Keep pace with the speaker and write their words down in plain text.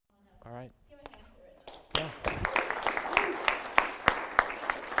All right. Give a hand for it. Yeah.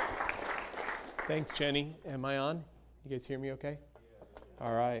 Thanks, Jenny. Am I on? You guys hear me okay?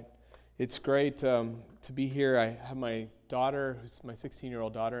 All right. It's great to be here. I have my daughter, who's my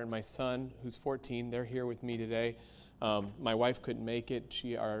 16-year-old daughter, and my son, who's 14. They're here with me today. My wife couldn't make it.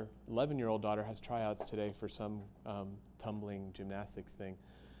 Our 11-year-old daughter has tryouts today for some tumbling gymnastics thing.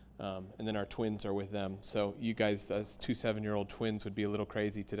 And then our twins are with them. So you guys, as two 7-year-old twins, would be a little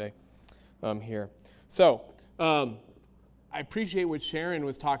crazy today here. So I appreciate what Sharon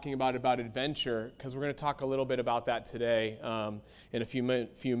was talking about adventure, because we're going to talk a little bit about that today in a few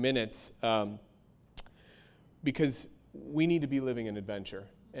minutes, because we need to be living an adventure.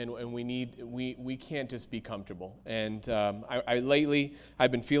 And we can't just be comfortable. And lately,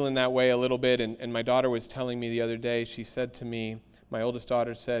 I've been feeling that way a little bit. And my daughter was telling me the other day, she said to me, my oldest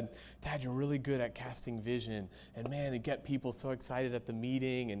daughter said, "Dad, you're really good at casting vision. And man, it get people so excited at the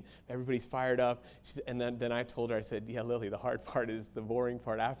meeting and everybody's fired up." And then I told her, I said, "Yeah, Lily, the hard part is the boring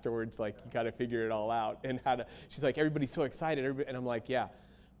part afterwards. Like, you got to figure it all out." And she's like, "Everybody's so excited." And I'm like, "Yeah,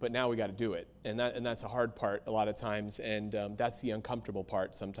 but now we got to do it." And that's a hard part a lot of times. And that's the uncomfortable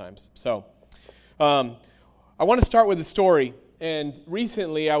part sometimes. So I want to start with a story. And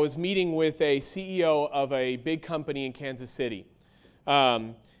recently I was meeting with a CEO of a big company in Kansas City.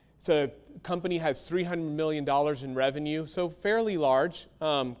 So the company has $300 million in revenue, so fairly large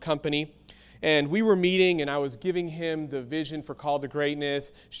company. And we were meeting, and I was giving him the vision for Call to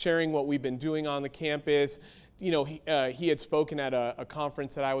Greatness, sharing what we've been doing on the campus. You know, he had spoken at a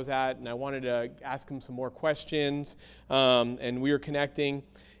conference that I was at, and I wanted to ask him some more questions, and we were connecting.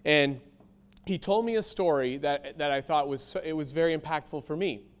 And he told me a story that I thought was very impactful for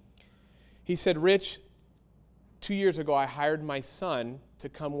me. He said, "Rich, 2 years ago, I hired my son to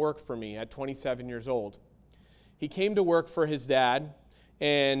come work for me at 27 years old. He came to work for his dad,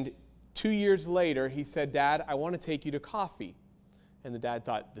 and 2 years later, he said, 'Dad, I want to take you to coffee.' And the dad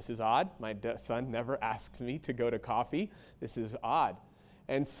thought, 'This is odd. My son never asked me to go to coffee. This is odd.'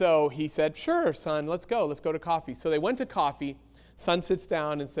 And so he said, 'Sure, son, let's go to coffee.' So they went to coffee. Son sits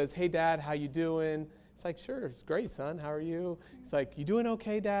down and says, 'Hey, Dad, how you doing?' It's like, 'Sure, it's great, son. How are you?' He's like, 'You doing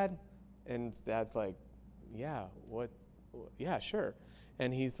okay, Dad?' And Dad's like, 'Yeah, yeah, sure.'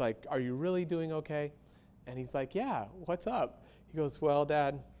 And he's like, 'Are you really doing okay?' And he's like, 'Yeah, what's up?' He goes, 'Well,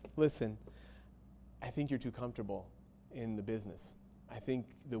 Dad, listen, I think you're too comfortable in the business. I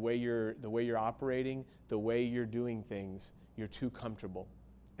think the way you're operating, the way you're doing things, you're too comfortable.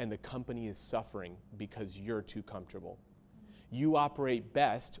 And the company is suffering because you're too comfortable. You operate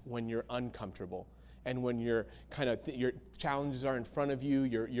best when you're uncomfortable. And when your challenges are in front of you,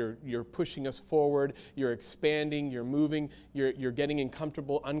 you're pushing us forward, you're expanding, you're moving, you're getting in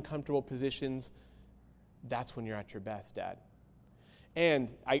uncomfortable positions. That's when you're at your best, Dad.'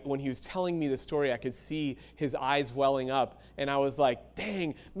 And when he was telling me the story, I could see his eyes welling up, and I was like,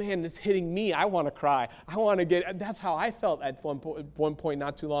 'Dang, man, it's hitting me. I want to cry. I want to get.'" That's how I felt at one point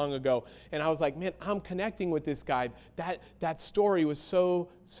not too long ago. And I was like, "Man, I'm connecting with this guy." That story was so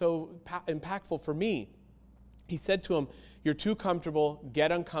impactful for me. He said to him, "You're too comfortable.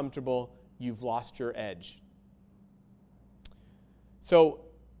 Get uncomfortable. You've lost your edge." So,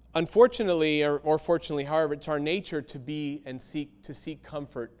 unfortunately, or fortunately, however, it's our nature to seek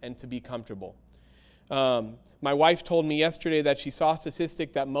comfort and to be comfortable. My wife told me yesterday that she saw a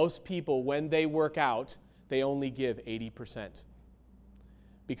statistic that most people, when they work out, they only give 80%.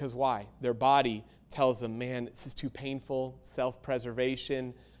 Because why? Their body tells them, "Man, this is too painful,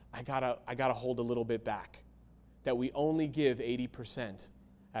 self-preservation, I gotta hold a little bit back." That we only give 80%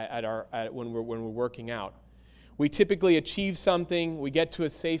 when we're working out. We typically achieve something, we get to a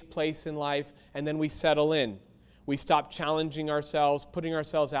safe place in life, and then we settle in. We stop challenging ourselves, putting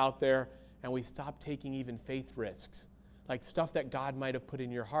ourselves out there, and we stop taking even faith risks, like stuff that God might have put in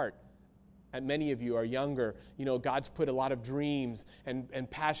your heart. And many of you are younger. You know, God's put a lot of dreams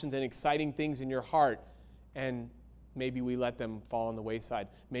and passions and exciting things in your heart, and maybe we let them fall on the wayside.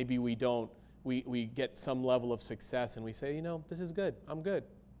 Maybe we don't. We get some level of success, and we say, "This is good. I'm good.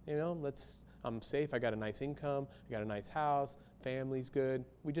 I'm safe. I got a nice income. I got a nice house. Family's good."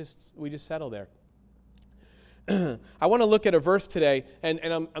 We just settle there. I want to look at a verse today, and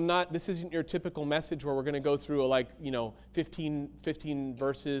I'm not. This isn't your typical message where we're going to go through 15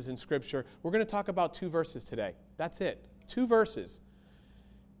 verses in Scripture. We're going to talk about 2 verses today. That's it. 2 verses.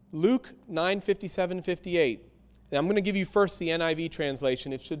 Luke 9:57-58. And I'm going to give you first the NIV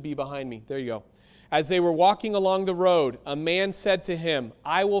translation. It should be behind me. There you go. "As they were walking along the road, a man said to him,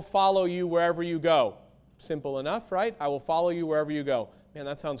 'I will follow you wherever you go.'" Simple enough, right? "I will follow you wherever you go." Man,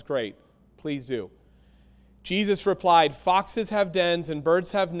 that sounds great. Please do. Jesus replied, "Foxes have dens and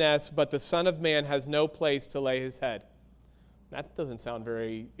birds have nests, but the Son of Man has no place to lay his head." That doesn't sound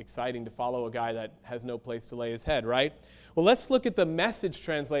very exciting to follow a guy that has no place to lay his head, right? Well, let's look at the Message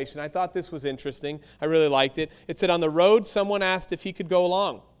translation. I thought this was interesting. I really liked it. It said, "On the road, someone asked if he could go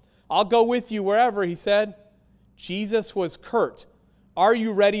along. 'I'll go with you wherever,' he said. Jesus was curt. 'Are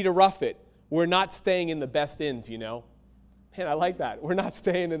you ready to rough it? We're not staying in the best inns, you know.'" Man, I like that. We're not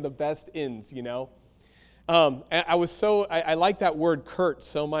staying in the best inns, you know. And I like that word curt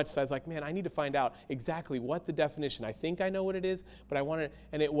so much. So I was like, man, I need to find out exactly what the definition. I think I know what it is, but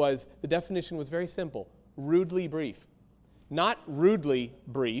the definition was very simple: rudely brief. Not rudely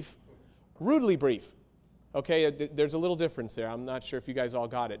brief, rudely brief. Okay, there's a little difference there. I'm not sure if you guys all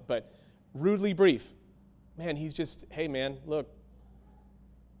got it, but rudely brief. Man, he's just, hey man, look,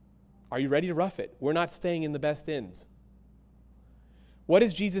 are you ready to rough it? We're not staying in the best inns. What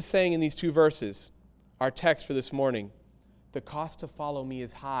is Jesus saying in these two verses? Our text for this morning: the cost to follow me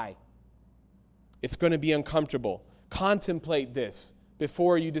is high. It's going to be uncomfortable. Contemplate this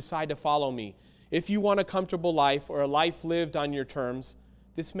before you decide to follow me. If you want a comfortable life or a life lived on your terms,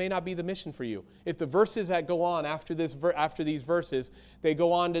 this may not be the mission for you. If the verses that go on after these verses, they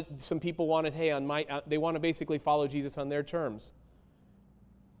go on to, some people want to, they want to basically follow Jesus on their terms.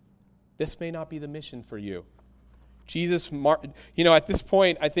 This may not be the mission for you. At this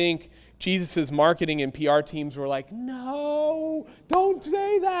point, I think Jesus' marketing and PR teams were like, no, don't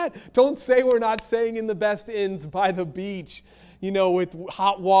say that. Don't say we're not staying in the best inns by the beach, with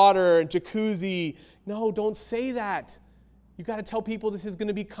hot water and jacuzzi. No, don't say that. You got to tell people this is going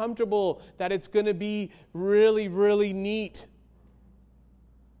to be comfortable, that it's going to be really, really neat.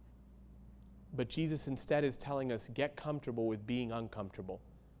 But Jesus instead is telling us, get comfortable with being uncomfortable.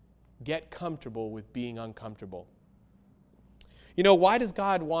 Get comfortable with being uncomfortable. Why does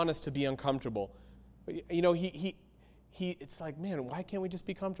God want us to be uncomfortable? It's like, man, why can't we just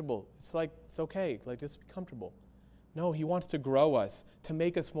be comfortable? It's like, it's okay, just be comfortable. No, he wants to grow us, to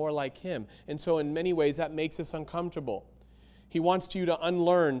make us more like him. And so in many ways, that makes us uncomfortable. He wants you to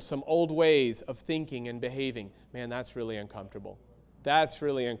unlearn some old ways of thinking and behaving. Man, that's really uncomfortable. That's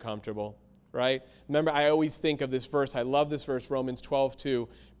really uncomfortable, right? Remember, I always think of this verse. I love this verse, Romans 12:2.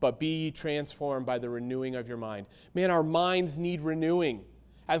 But be ye transformed by the renewing of your mind. Man, our minds need renewing.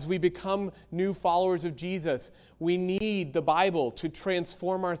 As we become new followers of Jesus, we need the Bible to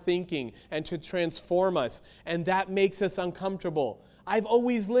transform our thinking and to transform us. And that makes us uncomfortable. I've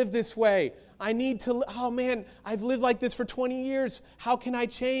always lived this way. I've lived like this for 20 years. How can I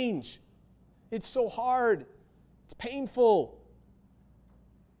change? It's so hard. It's painful.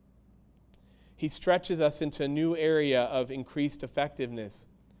 He stretches us into a new area of increased effectiveness.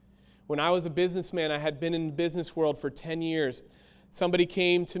 When I was a businessman, I had been in the business world for 10 years. Somebody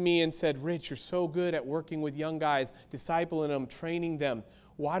came to me and said, "Rich, you're so good at working with young guys, discipling them, training them.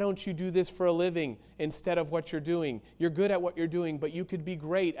 Why don't you do this for a living instead of what you're doing? You're good at what you're doing, but you could be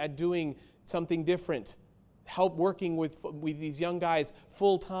great at doing something different. Help working with these young guys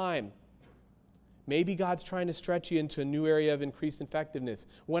full time." Maybe God's trying to stretch you into a new area of increased effectiveness.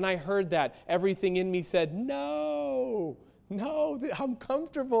 When I heard that, everything in me said, no, I'm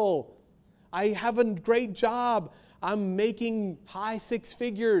comfortable. I have a great job. I'm making high six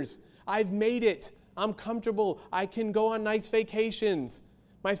figures. I've made it. I'm comfortable. I can go on nice vacations.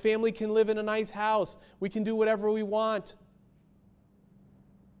 My family can live in a nice house. We can do whatever we want.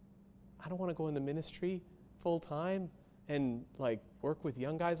 I don't want to go into ministry full time and work with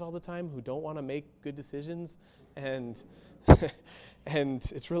young guys all the time who don't want to make good decisions, and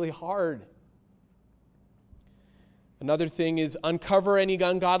it's really hard. Another thing is uncover any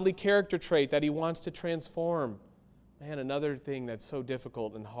ungodly character trait that he wants to transform. Man, another thing that's so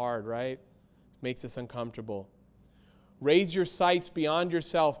difficult and hard, right? Makes us uncomfortable. Raise your sights beyond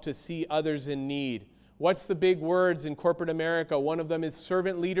yourself to see others in need. What's the big words in corporate America? One of them is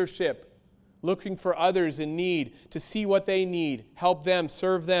servant leadership. Looking for others in need, to see what they need, help them,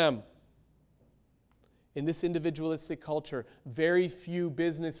 serve them. In this individualistic culture, very few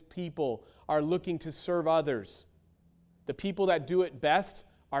business people are looking to serve others. The people that do it best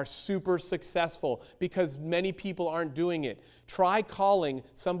are super successful because many people aren't doing it. Try calling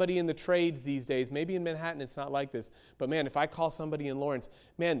somebody in the trades these days. Maybe in Manhattan it's not like this. But man, if I call somebody in Lawrence,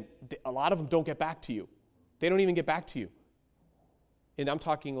 man, a lot of them don't get back to you. They don't even get back to you. And I'm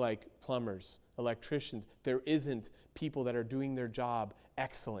talking like plumbers, electricians. There isn't people that are doing their job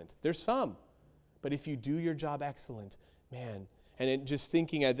excellent. There's some. But if you do your job excellent, man, just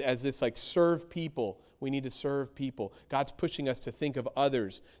thinking as this serve people, we need to serve people. God's pushing us to think of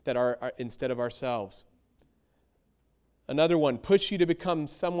others that are instead of ourselves. Another one, push you to become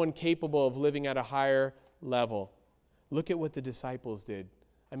someone capable of living at a higher level. Look at what the disciples did.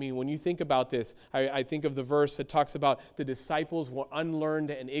 I mean, when you think about this, I think of the verse that talks about the disciples were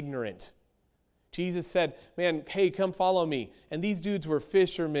unlearned and ignorant. Jesus said, man, hey, come follow me. And these dudes were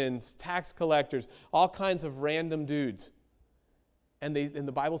fishermen, tax collectors, all kinds of random dudes. And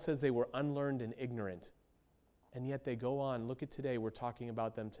the Bible says they were unlearned and ignorant. And yet they go on. Look at today. We're talking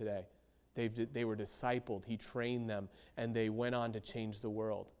about them today. They were discipled. He trained them. And they went on to change the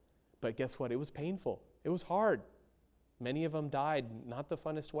world. But guess what? It was painful. It was hard. Many of them died not the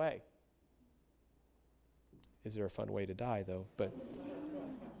funnest way. Is there a fun way to die, though? But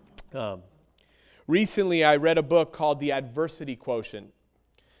recently I read a book called The Adversity Quotient.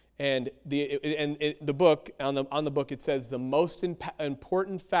 And the book, on the book, it says the most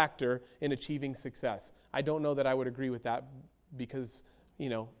important factor in achieving success. I don't know that I would agree with that because,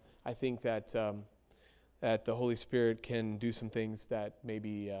 I think that that the Holy Spirit can do some things that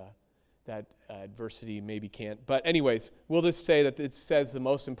maybe that adversity maybe can't. But anyways, we'll just say that it says the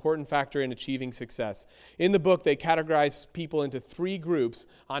most important factor in achieving success. In the book, they categorize people into 3 groups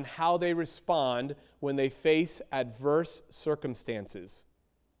on how they respond when they face adverse circumstances.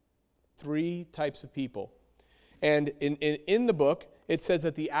 3 types of people. And in the book, it says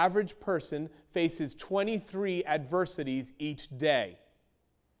that the average person faces 23 adversities each day.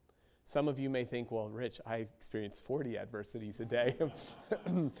 Some of you may think, well, Rich, I experience 40 adversities a day.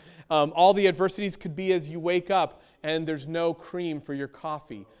 All the adversities could be as you wake up and there's no cream for your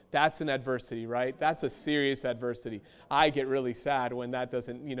coffee. That's an adversity, right? That's a serious adversity. I get really sad when that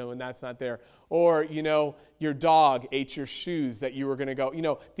doesn't, when that's not there. Or, your dog ate your shoes that you were going to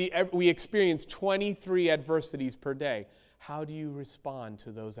go. We experience 23 adversities per day. How do you respond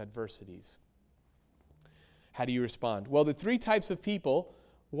to those adversities? How do you respond? Well, the 3 types of people.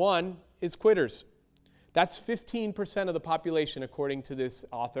 One is quitters. That's 15% of the population, according to this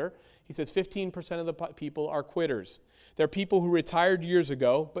author. He says 15% of the people are quitters. They're people who retired years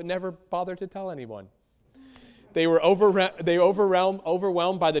ago, but never bothered to tell anyone. They were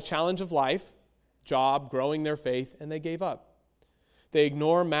overwhelmed by the challenge of life, job, growing their faith, and they gave up. They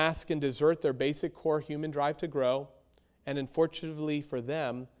ignore, mask, and desert their basic core human drive to grow, and unfortunately for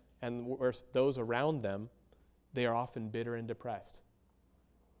them and those around them, they are often bitter and depressed.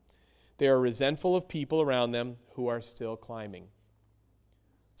 They are resentful of people around them who are still climbing.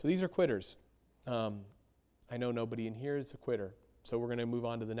 So these are quitters. I know nobody in here is a quitter, so we're going to move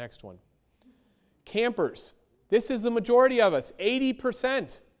on to the next one. Campers. This is the majority of us,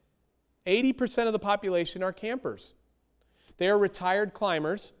 80%. 80% of the population are campers. They are retired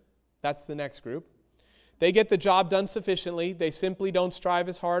climbers. That's the next group. They get the job done sufficiently. They simply don't strive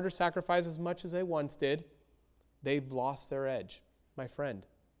as hard or sacrifice as much as they once did. They've lost their edge. My friend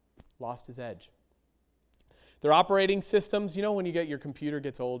lost his edge. Their operating systems, when your computer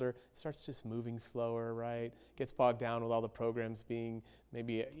gets older, it starts just moving slower, right? Gets bogged down with all the programs being,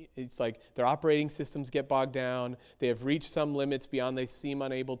 maybe it's like their operating systems get bogged down. They have reached some limits beyond they seem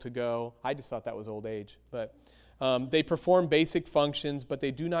unable to go. I just thought that was old age. But they perform basic functions, but they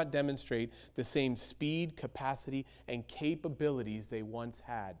do not demonstrate the same speed, capacity, and capabilities they once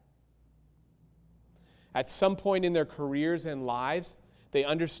had. At some point in their careers and lives, they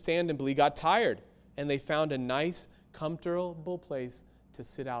understandably got tired, and they found a nice, comfortable place to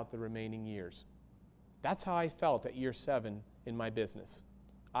sit out the remaining years. That's how I felt at year 7 in my business.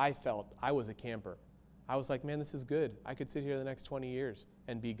 I felt I was a camper. I was like, man, this is good. I could sit here the next 20 years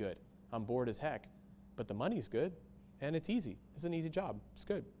and be good. I'm bored as heck, but the money's good, and it's easy. It's an easy job. It's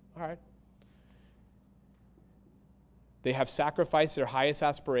good. All right. They have sacrificed their highest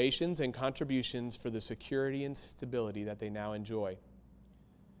aspirations and contributions for the security and stability that they now enjoy.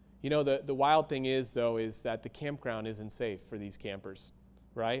 The wild thing is that the campground isn't safe for these campers,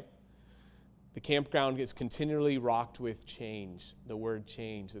 right? The campground is continually rocked with change. The word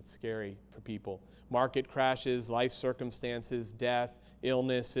change, that's scary for people. Market crashes, life circumstances, death,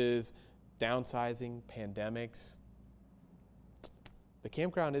 illnesses, downsizing, pandemics. The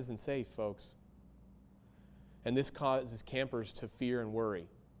campground isn't safe, folks. And this causes campers to fear and worry.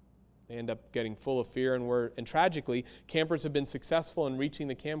 They end up getting full of fear and worry. And tragically, campers have been successful in reaching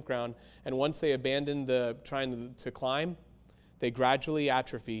the campground, and once they abandon trying to climb, they gradually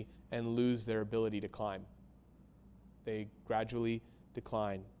atrophy and lose their ability to climb. They gradually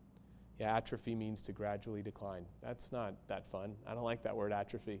decline. Yeah, atrophy means to gradually decline. That's not that fun. I don't like that word,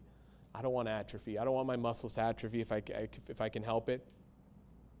 atrophy. I don't want to atrophy. I don't want my muscles to atrophy if I can help it.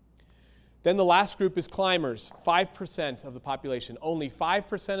 Then the last group is climbers, 5% of the population. Only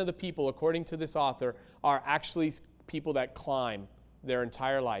 5% of the people, according to this author, are actually people that climb their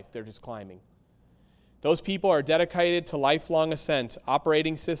entire life. They're just climbing. Those people are dedicated to lifelong ascent.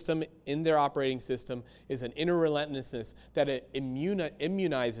 In their operating system is an inner relentlessness that it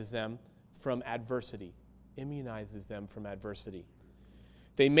immunizes them from adversity. Immunizes them from adversity.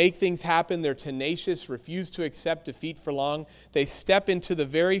 They make things happen. They're tenacious, refuse to accept defeat for long. They step into the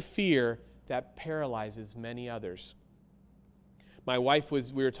very fear that paralyzes many others. My wife we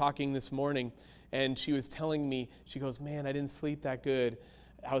were talking this morning, and she was telling me, she goes, man, I didn't sleep that good.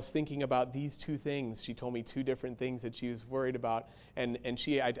 I was thinking about these two things. She told me two different things that she was worried about. And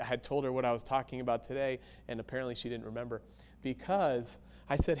I had told her what I was talking about today, and apparently she didn't remember. Because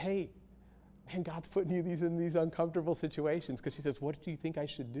I said, hey, man, God's putting you in these uncomfortable situations. Because she says, what do you think I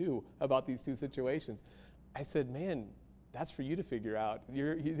should do about these two situations? I said, man, that's for you to figure out.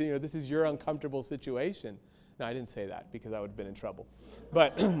 This is your uncomfortable situation. No, I didn't say that because I would have been in trouble.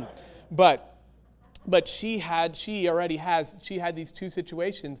 But she had these two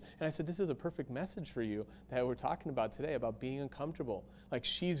situations, and I said, this is a perfect message for you that we're talking about today, about being uncomfortable. Like,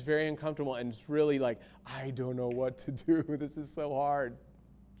 she's very uncomfortable, and it's really like, I don't know what to do. This is so hard.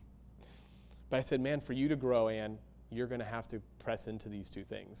 But I said, man, for you to grow, Ann, you're going to have to press into these two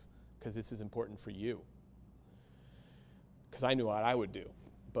things, because this is important for you. Because I knew what I would do,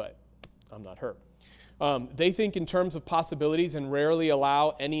 but I'm not her. They think in terms of possibilities and rarely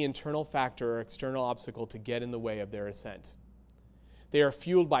allow any internal factor or external obstacle to get in the way of their ascent. They are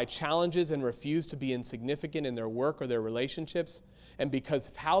fueled by challenges and refuse to be insignificant in their work or their relationships. And because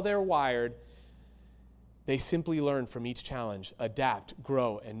of how they're wired, they simply learn from each challenge, adapt,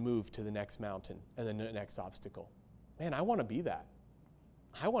 grow, and move to the next mountain and the next obstacle. Man, I want to be that.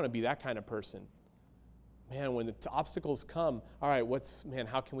 I want to be that kind of person. Man, when the obstacles come, all right,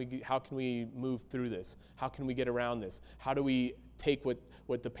 how can we move through this? How can we get around this? How do we take what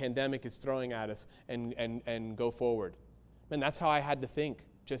the pandemic is throwing at us and go forward? Man, that's how I had to think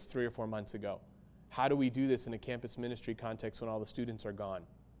just 3 or 4 months ago. How do we do this in a campus ministry context when all the students are gone?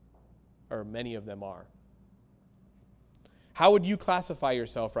 Or many of them are. How would you classify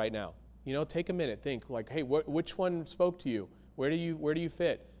yourself right now? Take a minute, think like, hey, which one spoke to you? Where do you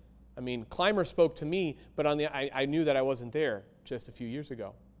fit? I mean, climber spoke to me, but I knew that I wasn't there just a few years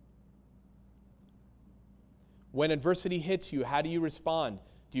ago. When adversity hits you, how do you respond?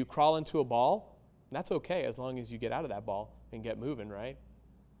 Do you crawl into a ball? That's okay as long as you get out of that ball and get moving, right?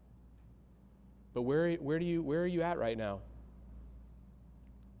 But where are you at right now?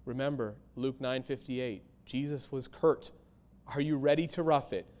 Remember Luke 9:58. Jesus was curt. Are you ready to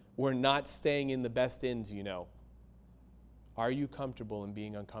rough it? We're not staying in the best inns, Are you comfortable in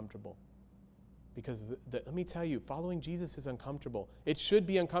being uncomfortable? Because let me tell you, following Jesus is uncomfortable. It should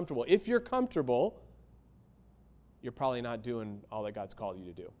be uncomfortable. If you're comfortable, you're probably not doing all that God's called you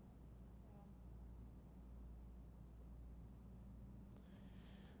to do.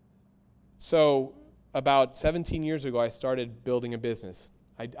 So about 17 years ago, I started building a business.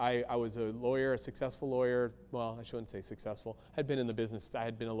 I was a lawyer, a successful lawyer. Well, I shouldn't say successful. I'd been in the business. I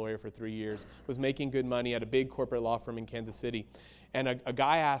had been a lawyer for 3 years, was making good money at a big corporate law firm in Kansas City. And a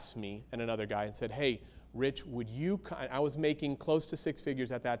guy asked me, and another guy, and said, hey, Rich, I was making close to 6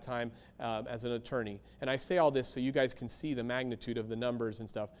 figures at that time as an attorney. And I say all this so you guys can see the magnitude of the numbers and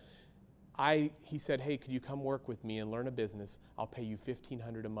stuff. He said, hey, could you come work with me and learn a business? I'll pay you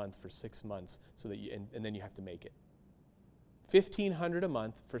 $1,500 a month for 6 months so that and then you have to make it. $1,500 a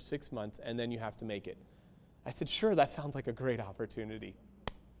month for 6 months, and then you have to make it. I said, sure, that sounds like a great opportunity.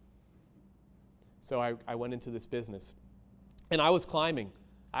 So I went into this business, and I was climbing.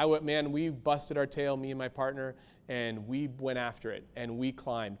 We busted our tail, me and my partner, and we went after it, and we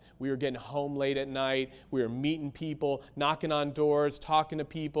climbed. We were getting home late at night. We were meeting people, knocking on doors, talking to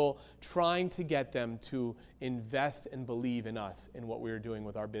people, trying to get them to invest and believe in us, in what we were doing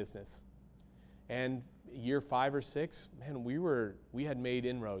with our business. And year 5 or 6, man, we had made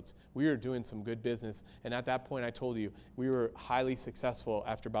inroads. We were doing some good business. And at that point, I told you, we were highly successful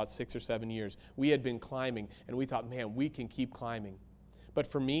after about 6 or 7 years. We had been climbing, and we thought, man, we can keep climbing. But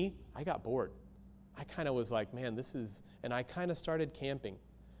for me, I got bored. I kind of was like, man, and I kind of started camping.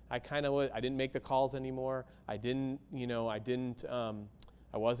 I didn't make the calls anymore. I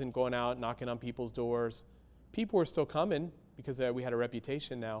wasn't going out knocking on people's doors. People were still coming because we had a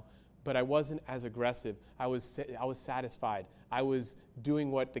reputation now. But I wasn't as aggressive. I was satisfied. I was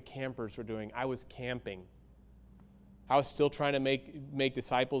doing what the campers were doing. I was camping. I was still trying to make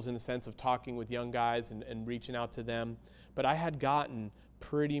disciples in the sense of talking with young guys and reaching out to them. But I had gotten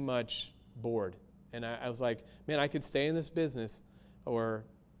pretty much bored. And I was like, man, I could stay in this business or,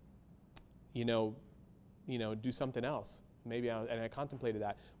 do something else. And I contemplated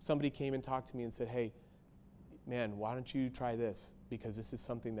that. Somebody came and talked to me and said, hey, man, why don't you try this? Because this is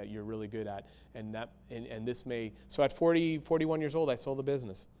something that you're really good at. And this may, so at 41 years old, I sold the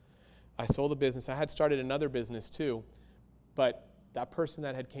business. I had started another business too, but that person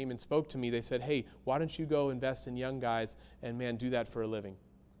that had came and spoke to me, they said, hey, why don't you go invest in young guys and, man, do that for a living?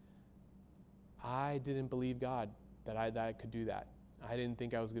 I didn't believe God that I could do that. I didn't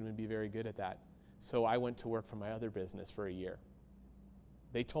think I was going to be very good at that. So I went to work for my other business for a year.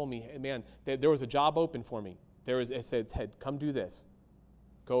 They told me, hey, man, there was a job open for me. It said, come do this.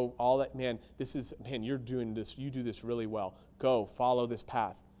 Go, all that, man, you're doing this, you do this really well. Go, follow this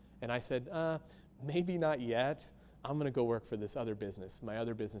path. And I said, maybe not yet. I'm going to go work for this other business, my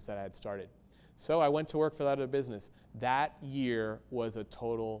other business that I had started. So I went to work for that other business. That year was a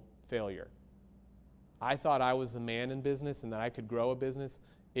total failure. I thought I was the man in business and that I could grow a business.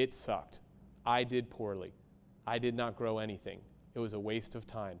 It sucked. I did poorly. I did not grow anything. It was a waste of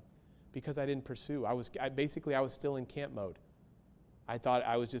time because I didn't pursue. I was still in camp mode. I thought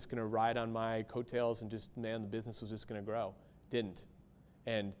I was just going to ride on my coattails and the business was just going to grow. Didn't.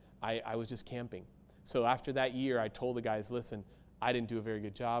 And I was just camping. So after that year, I told the guys, listen, I didn't do a very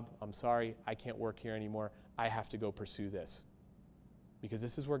good job. I'm sorry. I can't work here anymore. I have to go pursue this. Because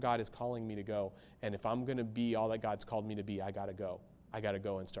this is where God is calling me to go. And if I'm going to be all that God's called me to be, I got to go. I got to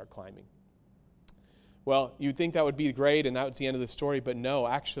go and start climbing. Well, you'd think that would be great and that was the end of the story. But no,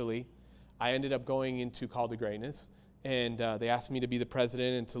 actually, I ended up going into Call to Greatness. And they asked me to be the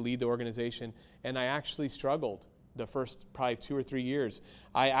president and to lead the organization. And I actually struggled. The first probably 2 or 3 years,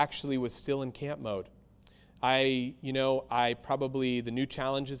 I actually was still in camp mode. The new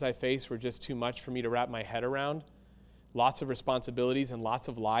challenges I faced were just too much for me to wrap my head around. Lots of responsibilities and lots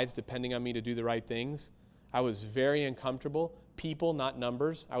of lives depending on me to do the right things. I was very uncomfortable. People, not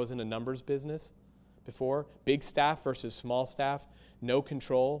numbers. I was in a numbers business before. Big staff versus small staff. No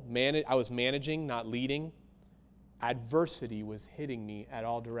control. I was managing, not leading. Adversity was hitting me at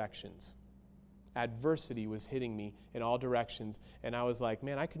all directions. Adversity was hitting me in all directions. And I was like,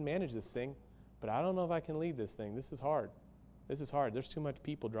 man, I can manage this thing, but I don't know if I can lead this thing. This is hard. There's too much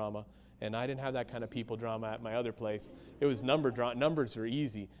people drama. And I didn't have that kind of people drama at my other place. It was numbers are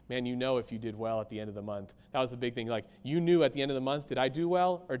easy. Man, you know if you did well at the end of the month. That was the big thing. Like, you knew at the end of the month, did I do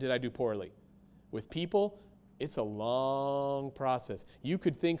well or did I do poorly? With people, it's a long process. You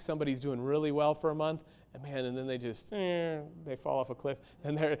could think somebody's doing really well for a month, and then they just they fall off a cliff,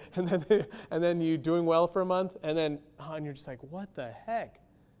 and then you doing well for a month, and you're just like, what the heck?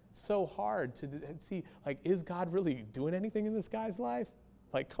 So hard to see. Like, is God really doing anything in this guy's life?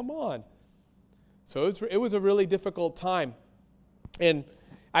 Like, come on. So it was a really difficult time, and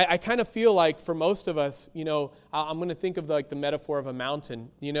I kind of feel like for most of us, I'm going to think of the metaphor of a mountain.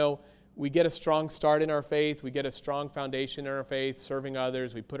 We get a strong start in our faith. We get a strong foundation in our faith, serving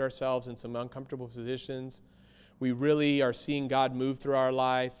others. We put ourselves in some uncomfortable positions. We really are seeing God move through our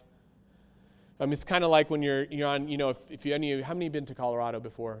life. It's kind of like when you're on, how many have been to Colorado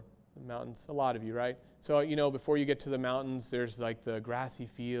before? The mountains? A lot of you, right? So, before you get to the mountains, there's like the grassy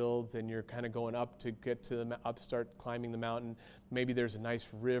fields, and you're kind of going up to get to start climbing the mountain. Maybe there's a nice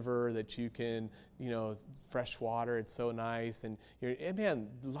river that you can, fresh water. It's so nice. And man,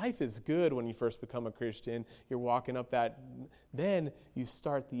 life is good when you first become a Christian. You're walking up that. Then you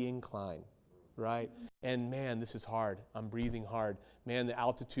start the incline, right? And man, this is hard. I'm breathing hard. Man, the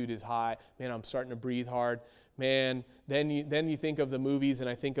altitude is high. Man, I'm starting to breathe hard. Man, then you think of the movies, and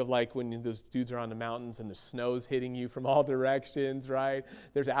I think of like when those dudes are on the mountains and the snow's hitting you from all directions, right?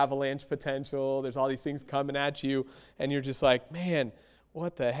 There's avalanche potential. There's all these things coming at you, and you're just like, man,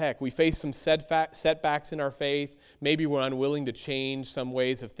 what the heck? We face some setbacks in our faith. Maybe we're unwilling to change some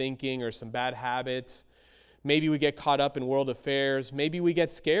ways of thinking or some bad habits. Maybe we get caught up in world affairs. Maybe we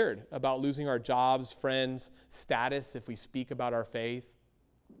get scared about losing our jobs, friends, status if we speak about our faith.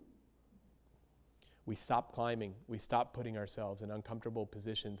 We stop climbing. We stop putting ourselves in uncomfortable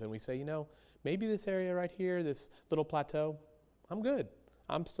positions. And we say, maybe this area right here, this little plateau, I'm good.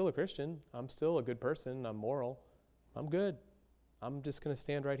 I'm still a Christian. I'm still a good person. I'm moral. I'm good. I'm just going to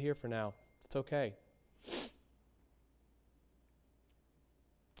stand right here for now. It's okay.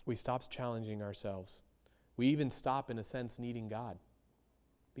 We stop challenging ourselves. We even stop, in a sense, needing God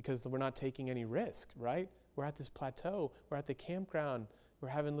because we're not taking any risk, right? We're at this plateau. We're at the campground. We're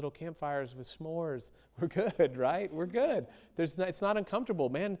having little campfires with s'mores. We're good, right? We're good. It's not uncomfortable.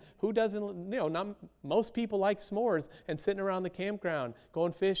 Man, who doesn't, most people like s'mores and sitting around the campground,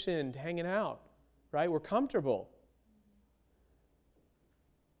 going fishing, hanging out, right? We're comfortable.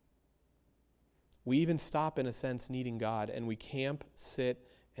 We even stop, in a sense, needing God, and we camp, sit,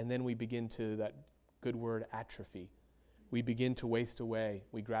 and then we begin to, that good word, atrophy. We begin to waste away.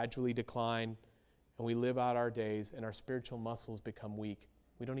 We gradually decline, and we live out our days and our spiritual muscles become weak.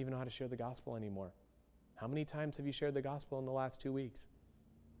 We don't even know how to share the gospel anymore. How many times have you shared the gospel in the last 2 weeks?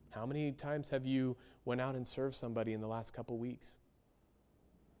 How many times have you went out and served somebody in the last couple weeks?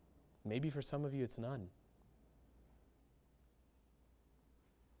 Maybe for some of you it's none.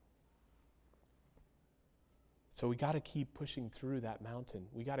 So we got to keep pushing through that mountain.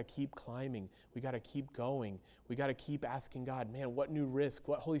 We got to keep climbing. We got to keep going. We got to keep asking God, man, what new risk?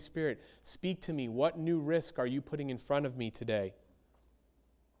 What, Holy Spirit, speak to me. What new risk are you putting in front of me today?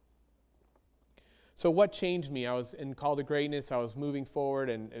 So what changed me? I was in Call to Greatness. I was moving forward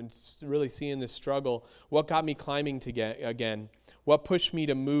and really seeing this struggle. What got me climbing again? What pushed me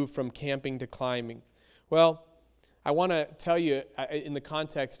to move from camping to climbing? Well, I want to tell you in the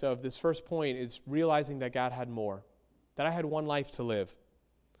context of this first point is realizing that God had more, that I had one life to live.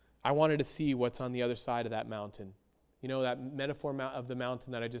 I wanted to see what's on the other side of that mountain. You know, that metaphor of the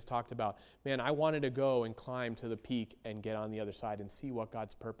mountain that I just talked about. Man, I wanted to go and climb to the peak and get on the other side and see what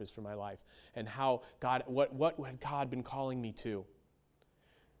God's purpose for my life and how God, what had God been calling me to.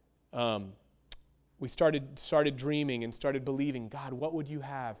 We started dreaming and started believing, God, what would you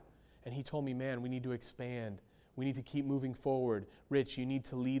have? And he told me, man, we need to expand. We need to keep moving forward. Rich, you need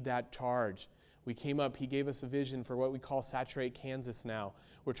to lead that charge. We came up, he gave us a vision for what we call Saturate Kansas now.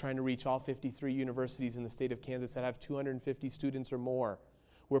 We're trying to reach all 53 universities in the state of Kansas that have 250 students or more.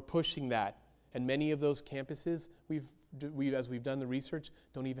 We're pushing that. And many of those campuses, as we've done the research,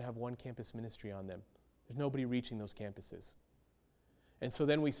 don't even have one campus ministry on them. There's nobody reaching those campuses. And so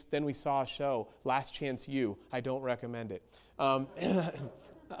then we saw a show, Last Chance U. I don't recommend it.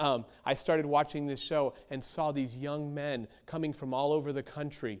 I started watching this show and saw these young men coming from all over the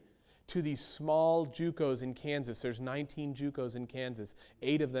country to these small JUCOs in Kansas. There's 19 JUCOs in Kansas.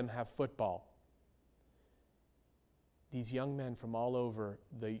 8 of them have football. These young men from all over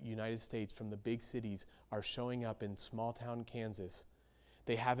the United States, from the big cities, are showing up in small town Kansas.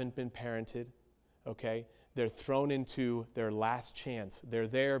 They haven't been parented, okay? They're thrown into their last chance. They're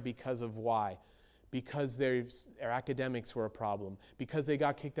there because of why? Because their academics were a problem, because they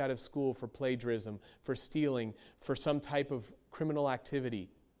got kicked out of school for plagiarism, for stealing, for some type of criminal activity,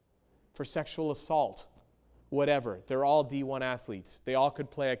 for sexual assault, whatever. They're all D1 athletes. They all could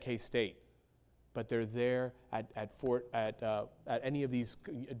play at K-State, but they're there at any of these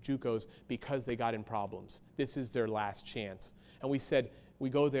JUCOs because they got in problems. This is their last chance. And we said, we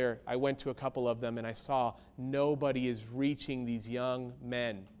go there. I went to a couple of them, and I saw nobody is reaching these young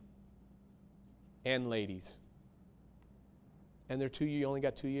men and ladies. And you only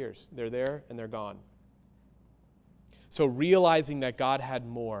got 2 years. They're there and they're gone. So realizing that God had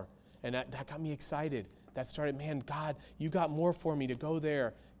more, and that got me excited. That started, man, God, you got more for me to go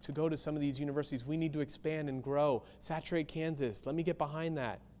there, to go to some of these universities. We need to expand and grow. Saturate Kansas. Let me get behind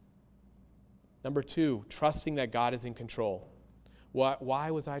that. Number 2, trusting that God is in control.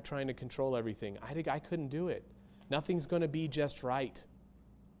 Why was I trying to control everything? I couldn't do it. Nothing's going to be just right.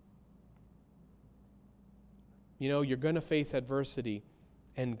 You know, you're going to face adversity,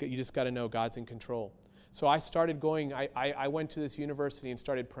 and you just got to know God's in control. So I started going, I went to this university and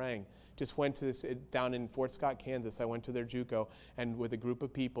started praying. Just went to this, down in Fort Scott, Kansas. I went to their JUCO, and with a group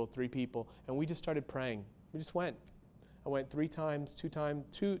of people, 3 people, and we just started praying. We just went. I went 3 times,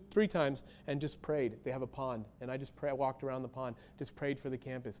 3 times, and just prayed. They have a pond, and I walked around the pond, just prayed for the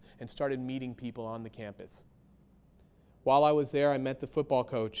campus, and started meeting people on the campus. While I was there, I met the football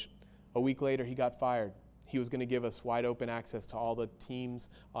coach. A week later, he got fired. He was going to give us wide open access to all the teams.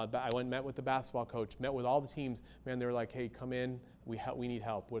 I went and met with the basketball coach, met with all the teams. Man, they were like, hey, come in. We need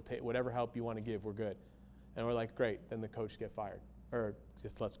help. Whatever help you want to give, we're good. And we're like, great. Then the coach get fired. Or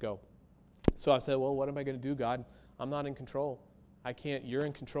just let's go. So I said, well, what am I going to do, God? I'm not in control. I can't. You're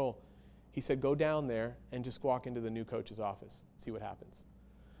in control. He said, go down there and just walk into the new coach's office. See what happens.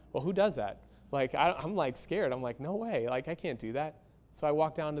 Well, who does that? Like, I'm like scared. I'm like, no way. Like, I can't do that. So I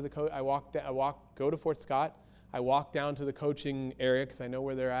walk down to go to Fort Scott. I walk down to the coaching area because I know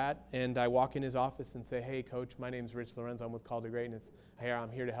where they're at, and I walk in his office and say, hey, Coach, my name's Rich Lorenzo. I'm with Call to Greatness. Hey, I'm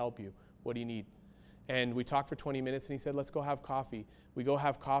here to help you. What do you need? And we talked for 20 minutes, and he said, let's go have coffee. We go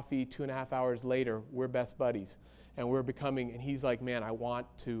have coffee 2.5 hours later. We're best buddies, and we're becoming, and he's like, man, I want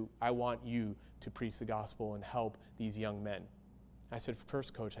you to preach the gospel and help these young men. I said,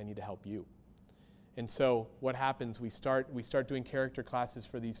 first, Coach, I need to help you. And so what happens, we start doing character classes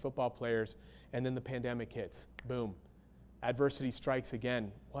for these football players, and then the pandemic hits. Boom. Adversity strikes again.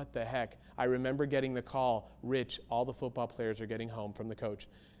 What the heck? I remember getting the call, Rich, all the football players are getting home from the coach.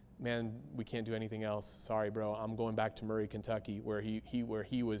 man, we can't do anything else. Sorry, bro. I'm going back to Murray, Kentucky, where he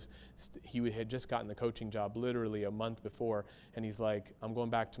had just gotten the coaching job literally a month before, and he's like, I'm going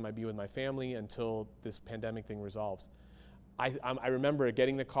back to be with my family until this pandemic thing resolves. I remember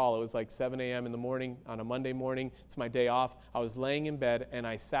getting the call. It was like 7 a.m. in the morning on a Monday morning. It's my day off. I was laying in bed, and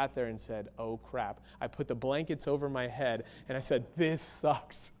I sat there and said, oh, crap. I put the blankets over my head, and I said, this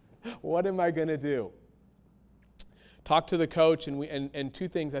sucks. What am I going to do? Talked to the coach, and two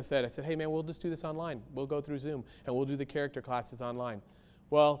things I said. I said, hey, man, we'll just do this online. We'll go through Zoom, and we'll do the character classes online.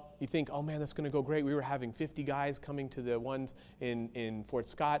 Well, you think, oh, man, that's going to go great. We were having 50 guys coming to the ones in Fort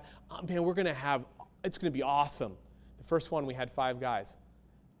Scott. Man, it's going to be awesome. The first one, we had 5 guys.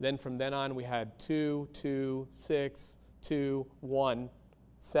 Then from then on, we had 2, 2, 6, 2, 1,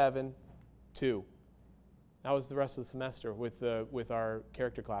 7, 2. That was the rest of the semester with our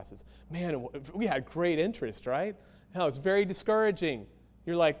character classes. Man, we had great interest, right? No, it's very discouraging.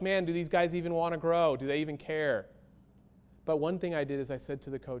 You're like, man, do these guys even want to grow? Do they even care? But one thing I did is I said to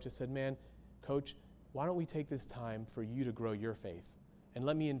the coach, I said, man, coach, why don't we take this time for you to grow your faith? And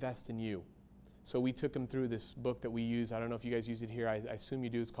let me invest in you. So we took him through this book that we use. I don't know if you guys use it here. I assume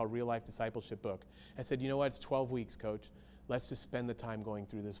you do. It's called Real Life Discipleship Book. I said, you know what? It's 12 weeks, coach. Let's just spend the time going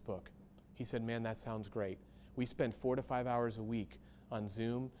through this book. He said, man, that sounds great. We spent 4 to 5 hours a week on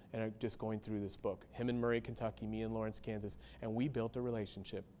Zoom and are just going through this book. Him in Murray, Kentucky, me in Lawrence, Kansas. And we built a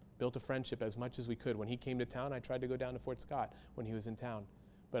relationship, built a friendship as much as we could. When he came to town, I tried to go down to Fort Scott when he was in town.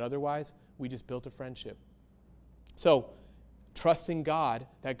 But otherwise, we just built a friendship. So, trusting God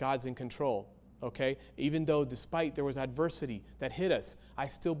that God's in control. Okay? Even though despite there was adversity that hit us, I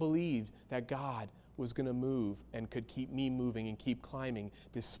still believed that God was going to move and could keep me moving and keep climbing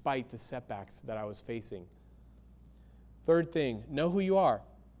despite the setbacks that I was facing. Third thing, know who you are.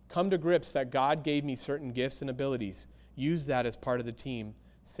 Come to grips that God gave me certain gifts and abilities. Use that as part of the team.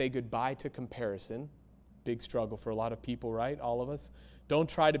 Say goodbye to comparison. Big struggle for a lot of people, right? All of us. Don't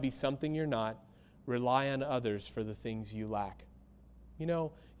try to be something you're not. Rely on others for the things you lack. You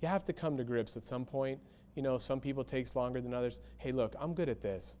know, you have to come to grips at some point. You know, some people takes longer than others. Hey, look, I'm good at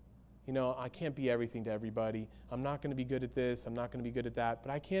this. You know, I can't be everything to everybody. I'm not going to be good at this. I'm not going to be good at that.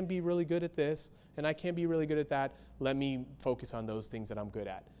 But I can be really good at this, and I can be really good at that. Let me focus on those things that I'm good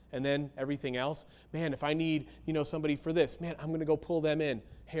at. And then everything else, man, if I need, somebody for this, man, I'm going to go pull them in.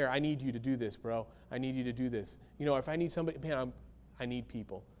 Here, I need you to do this, bro. I need you to do this. If I need somebody, man, I need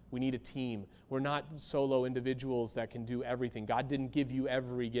people. We need a team. We're not solo individuals that can do everything. God didn't give you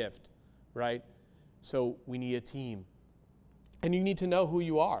every gift, right? So we need a team. And you need to know who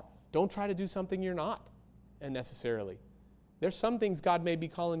you are. Don't try to do something you're not necessarily. There's some things God may be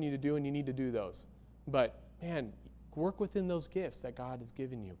calling you to do, and you need to do those. But, man, work within those gifts that God has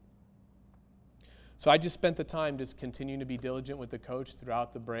given you. So I just spent the time just continuing to be diligent with the coach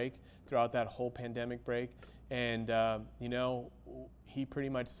throughout the break, throughout that whole pandemic break. And, he pretty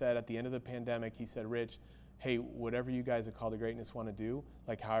much said at the end of the pandemic, he said, Rich, hey, whatever you guys at Call to Greatness want to do,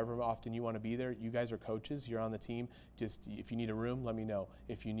 like however often you want to be there, you guys are coaches, you're on the team. Just if you need a room, let me know.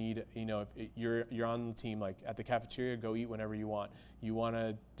 If you need, if you're on the team, like at the cafeteria, go eat whenever you want. You want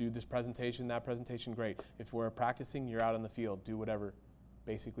to do this presentation, that presentation, great. If we're practicing, you're out on the field, do whatever.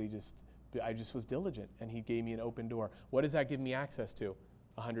 Basically, I just was diligent, and he gave me an open door. What does that give me access to?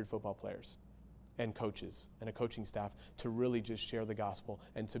 100 football players and coaches and a coaching staff to really just share the gospel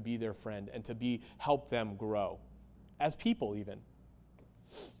and to be their friend and to help them grow as people even.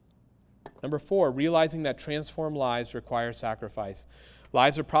 Number 4, realizing that transformed lives require sacrifice.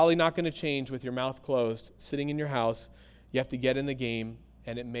 Lives are probably not going to change with your mouth closed, sitting in your house. You have to get in the game,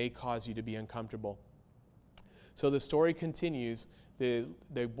 and it may cause you to be uncomfortable. So the story continues.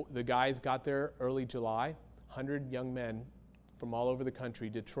 The guys got there early July, 100 young men from all over the country,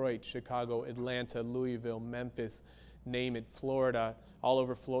 Detroit, Chicago, Atlanta, Louisville, Memphis, name it, Florida, all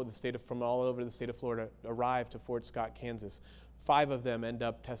over Florida, from all over the state of Florida, arrived to Fort Scott, Kansas. 6 of them ended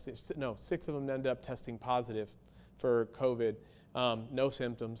up testing positive for COVID, no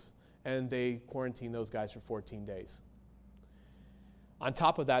symptoms, and they quarantined those guys for 14 days. On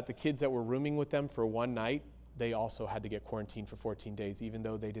top of that, the kids that were rooming with them for one night, they also had to get quarantined for 14 days, even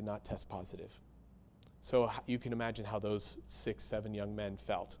though they did not test positive. So you can imagine how those 6-7 young men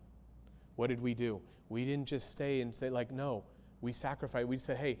felt. What did we do? We didn't just stay and say, no. We sacrificed. We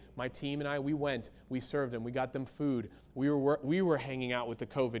said, hey, my team and I, we went. We served them. We got them food. We were hanging out with the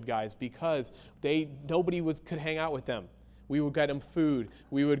COVID guys because nobody could hang out with them. We would get them food.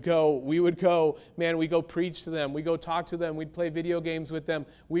 We would go, man, we go preach to them. We go talk to them. We'd play video games with them.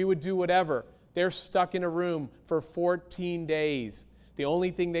 We would do whatever. They're stuck in a room for 14 days. The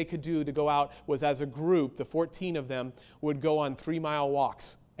only thing they could do to go out was as a group, the 14 of them, would go on 3-mile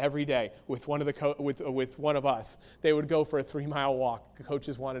walks every day with one of the with one of us. They would go for a 3-mile walk. The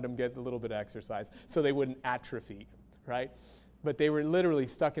coaches wanted them to get a little bit of exercise so they wouldn't atrophy, right? But they were literally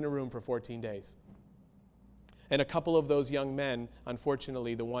stuck in a room for 14 days. And a couple of those young men,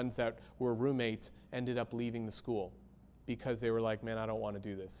 unfortunately, the ones that were roommates, ended up leaving the school because they were like, man, I don't want to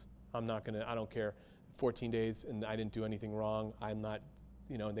do this. I don't care. 14 days and I didn't do anything wrong. I'm not,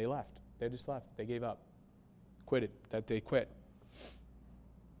 and they left. They just left. They gave up. They quit.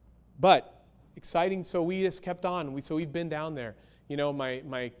 But exciting, so we just kept on. So we've been down there.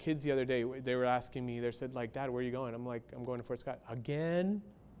 My kids the other day, they were asking me, they said, like, Dad, where are you going? I'm like, I'm going to Fort Scott. Again?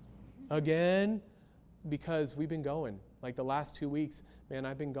 Because we've been going. Like the last 2 weeks, man,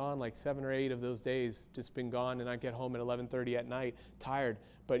 I've been gone like 7 or 8 of those days, just been gone, and I get home at 11:30 at night, tired.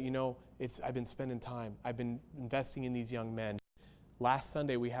 But I've been spending time. I've been investing in these young men. Last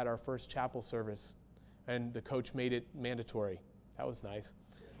Sunday, we had our first chapel service, and the coach made it mandatory. That was nice.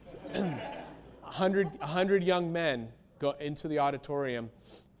 100 young men go into the auditorium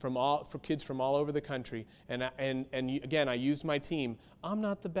for kids from all over the country. And again, I used my team. I'm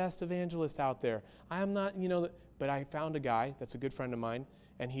not the best evangelist out there. I am not, but I found a guy that's a good friend of mine,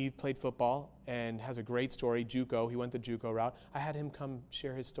 and he played football and has a great story, JUCO. He went the JUCO route. I had him come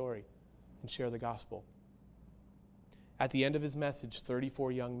share his story and share the gospel. At the end of his message,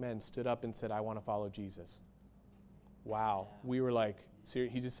 34 young men stood up and said, I want to follow Jesus. Wow. We were like,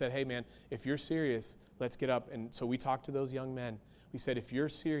 he just said, hey, man, if you're serious, let's get up. And so we talked to those young men. We said, if you're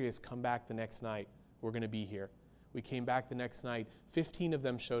serious, come back the next night. We're going to be here. We came back the next night. 15 of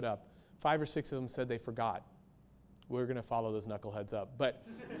them showed up. 5 or 6 of them said they forgot. We're going to follow those knuckleheads up. But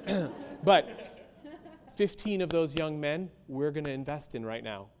 15 of those young men we're going to invest in right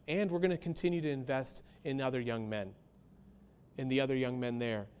now. And we're going to continue to invest in other young men, in the other young men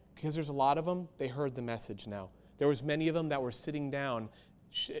there. Because there's a lot of them, they heard the message now. There was many of them that were sitting down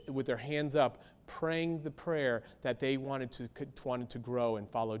with their hands up, praying the prayer that they wanted to grow and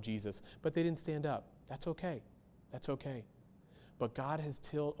follow Jesus. But they didn't stand up. That's okay. That's okay. But God has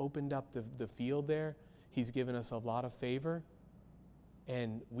opened up the field there. He's given us a lot of favor.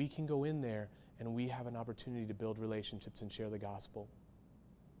 And we can go in there and we have an opportunity to build relationships and share the gospel.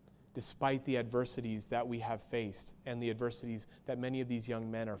 Despite the adversities that we have faced and the adversities that many of these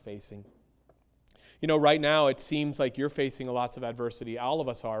young men are facing. Right now it seems like you're facing lots of adversity. All of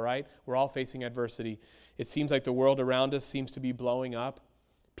us are, right? We're all facing adversity. It seems like the world around us seems to be blowing up.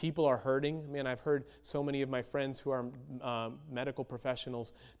 People are hurting. Man, I've heard so many of my friends who are medical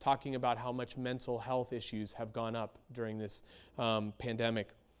professionals talking about how much mental health issues have gone up during this pandemic.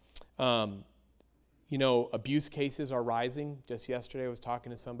 Abuse cases are rising. Just yesterday I was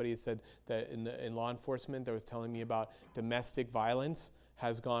talking to somebody who said that in law enforcement, they was telling me about domestic violence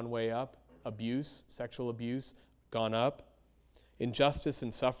has gone way up. Abuse, sexual abuse, gone up. Injustice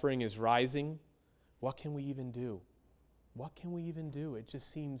and suffering is rising. What can we even do? What can we even do? It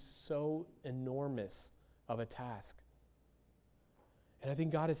just seems so enormous of a task. And I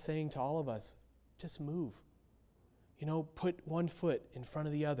think God is saying to all of us, just move. Put one foot in front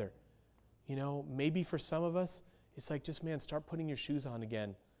of the other. Maybe for some of us, it's like just, man, start putting your shoes on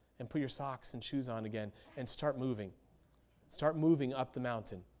again and put your socks and shoes on again and start moving. Start moving up the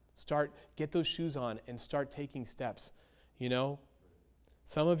mountain. Get those shoes on and start taking steps.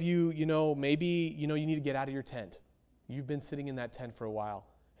 Some of you, maybe, you need to get out of your tent. You've been sitting in that tent for a while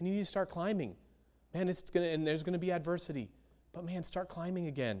and you need to start climbing. Man, and there's going to be adversity, but man, start climbing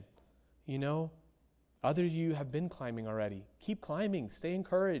again. Other of you have been climbing already. Keep climbing, stay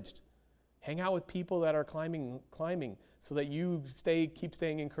encouraged. Hang out with people that are climbing so that you keep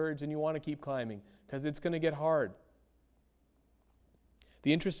staying encouraged and you want to keep climbing because it's going to get hard.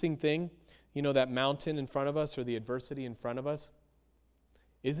 The interesting thing, that mountain in front of us or the adversity in front of us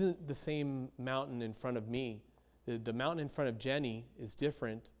isn't the same mountain in front of me. The mountain in front of Jenny is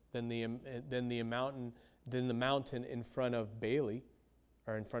different than the mountain in front of Bailey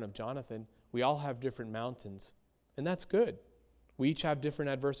or in front of Jonathan. We all have different mountains, and that's good. We each have different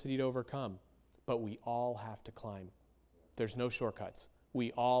adversity to overcome, but we all have to climb. There's no shortcuts.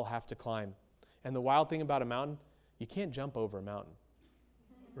 We all have to climb. And the wild thing about a mountain, you can't jump over a mountain.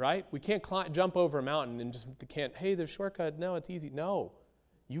 Right? We can't jump over a mountain and hey, there's a shortcut. No, it's easy. No,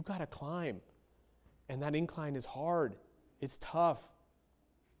 you got to climb. And that incline is hard. It's tough.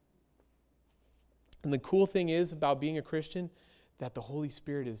 And the cool thing is about being a Christian that the Holy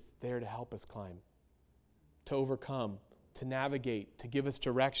Spirit is there to help us climb, to overcome, to navigate, to give us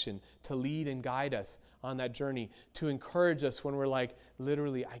direction, to lead and guide us on that journey, to encourage us when we're like,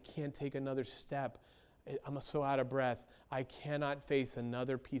 literally, I can't take another step. I'm so out of breath. I cannot face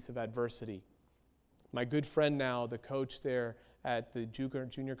another piece of adversity. My good friend now, the coach there at the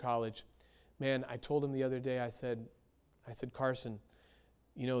junior college. Man, I told him the other day, I said, Carson,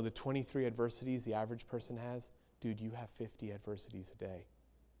 you know, the 23 adversities the average person has, dude, you have 50 adversities a day.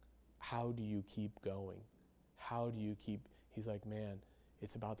 How do you keep going? How do you keep, he's like, man,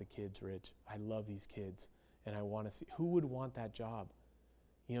 it's about the kids, Rich. I love these kids, and I want to see, who would want that job?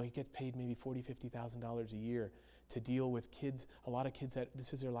 You know, he gets paid maybe $40,000, $50,000 a year to deal with kids, a lot of kids that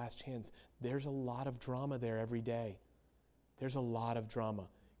this is their last chance. There's a lot of drama there every day. There's a lot of drama.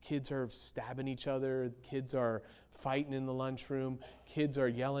 Kids are stabbing each other. Kids are fighting in the lunchroom. Kids are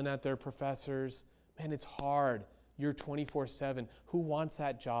yelling at their professors. Man, it's hard. You're 24/7. Who wants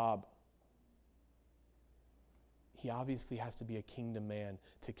that job? He obviously has to be a kingdom man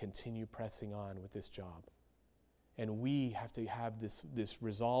to continue pressing on with this job. And we have to have this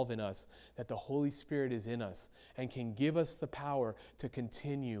resolve in us that the Holy Spirit is in us and can give us the power to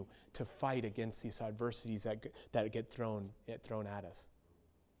continue to fight against these adversities that get thrown at us.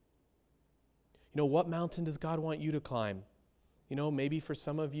 You know, what mountain does God want you to climb? You know, maybe for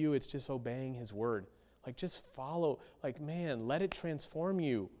some of you, it's just obeying His word. Like, just follow. Like, man, let it transform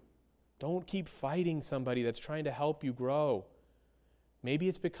you. Don't keep fighting somebody that's trying to help you grow. Maybe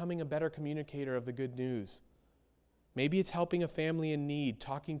it's becoming a better communicator of the good news. Maybe it's helping a family in need,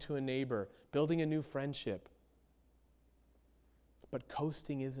 talking to a neighbor, building a new friendship. But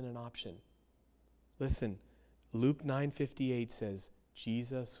coasting isn't an option. Listen, Luke 9:58 says,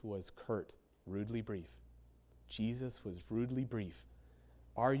 Jesus was curt, rudely brief. Jesus was rudely brief.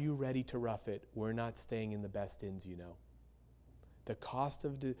 Are you ready to rough it? We're not staying in the best inns, you know. The cost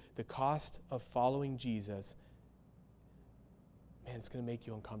of following Jesus, man, it's going to make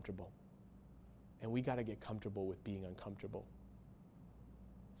you uncomfortable. And we got to get comfortable with being uncomfortable.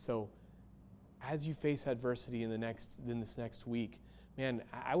 So, as you face adversity in this next week, man,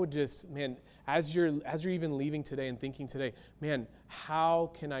 I would just, man, as you're even leaving today and thinking today, man,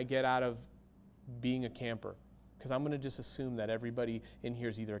 how can I get out of being a camper? Because I'm going to just assume that everybody in here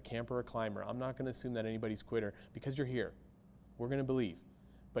is either a camper or a climber. I'm not going to assume that anybody's quitter because you're here. We're going to believe.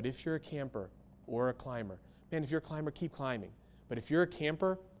 But if you're a camper or a climber, man, if you're a climber, keep climbing. But if you're a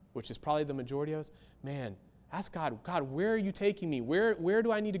camper, which is probably the majority of us, man, ask God, where are you taking me? Where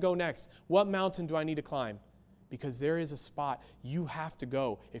do I need to go next? What mountain do I need to climb? Because there is a spot you have to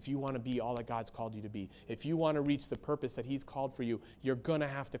go if you want to be all that God's called you to be. If you want to reach the purpose that He's called for you, you're going to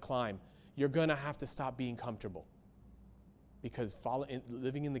have to climb. You're going to have to stop being comfortable. Because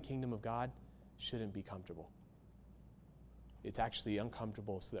living in the kingdom of God shouldn't be comfortable. It's actually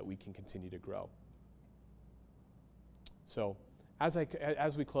uncomfortable so that we can continue to grow. So,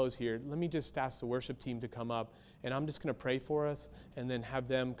 as we close here, let me just ask the worship team to come up, and I'm just going to pray for us and then have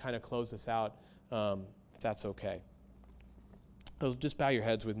them kind of close us out, if that's okay. So just bow your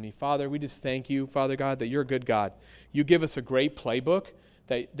heads with me. Father, we just thank you, Father God, that you're a good God. You give us a great playbook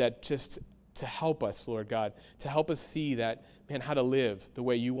that just to help us, Lord God, to help us see that, man, how to live the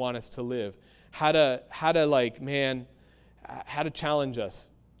way you want us to live, how to challenge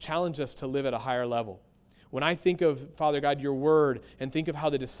us to live at a higher level. When I think of, Father God, your word and think of how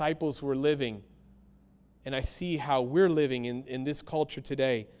the disciples were living, and I see how we're living in this culture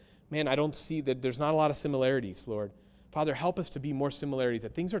today, man, I don't see that there's not a lot of similarities, Lord. Father, help us to be more similarities.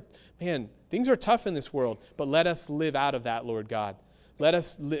 That things are tough in this world, but let us live out of that, Lord God. Let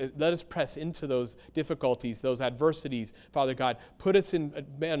us press into those difficulties, those adversities, Father God. Let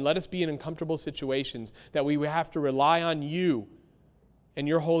us be in uncomfortable situations that we have to rely on you and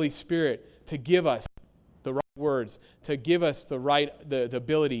your Holy Spirit to give us the right words, to give us the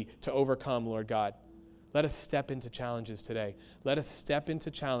ability to overcome, Lord God. Let us step into challenges today. Let us step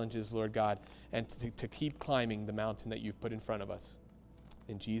into challenges, Lord God, and to keep climbing the mountain that you've put in front of us.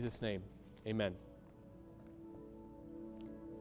 In Jesus' name, amen.